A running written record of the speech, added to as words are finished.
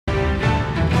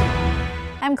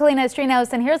I'm Kalina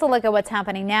Estrinos, and here's a look at what's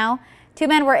happening now. Two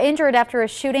men were injured after a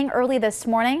shooting early this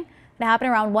morning. It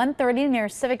happened around 1:30 near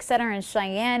Civic Center in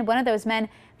Cheyenne. One of those men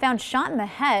found shot in the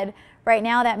head. Right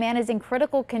now, that man is in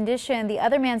critical condition. The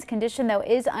other man's condition, though,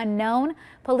 is unknown.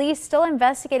 Police still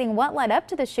investigating what led up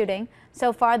to the shooting.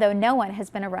 So far, though, no one has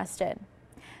been arrested.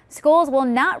 Schools will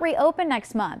not reopen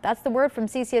next month. That's the word from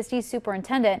CCSD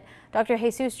Superintendent. Dr.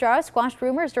 Jesus Strauss squashed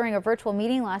rumors during a virtual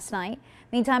meeting last night.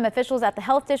 Meantime, officials at the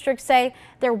health district say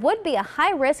there would be a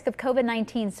high risk of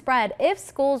COVID-19 spread if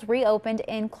schools reopened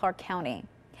in Clark County.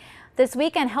 This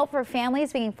weekend, help for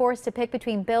families being forced to pick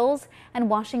between bills and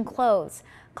washing clothes.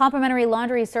 Complimentary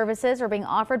laundry services are being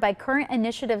offered by Current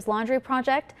Initiatives Laundry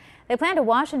Project. They plan to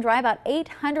wash and dry about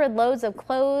 800 loads of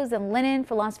clothes and linen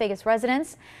for Las Vegas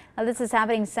residents. Now, this is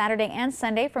happening Saturday and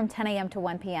Sunday from 10 a.m. to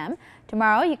 1 p.m.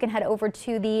 Tomorrow, you can head over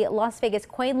to the Las Vegas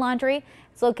Quain Laundry.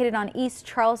 It's located on East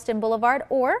Charleston Boulevard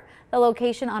or the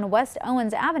location on West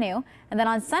Owens Avenue. And then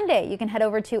on Sunday, you can head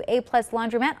over to A+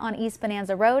 Laundromat on East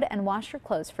Bonanza Road and wash your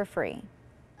clothes for free.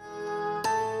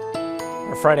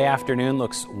 Our Friday afternoon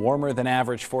looks warmer than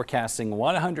average, forecasting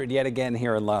 100 yet again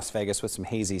here in Las Vegas with some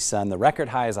hazy sun. The record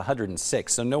high is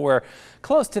 106, so nowhere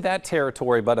close to that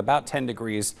territory, but about 10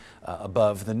 degrees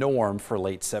above the norm for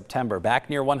late September. Back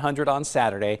near 100 on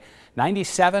Saturday,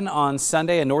 97 on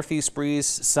Sunday, a northeast breeze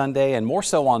Sunday, and more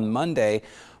so on Monday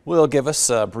will give us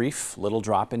a brief little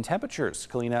drop in temperatures.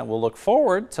 Kalina will look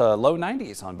forward to low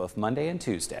 90s on both Monday and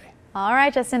Tuesday. All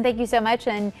right, Justin, thank you so much.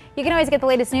 And you can always get the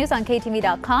latest news on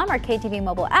KTV.com, our KTV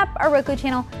mobile app, our Roku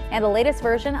channel, and the latest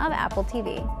version of Apple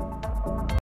TV.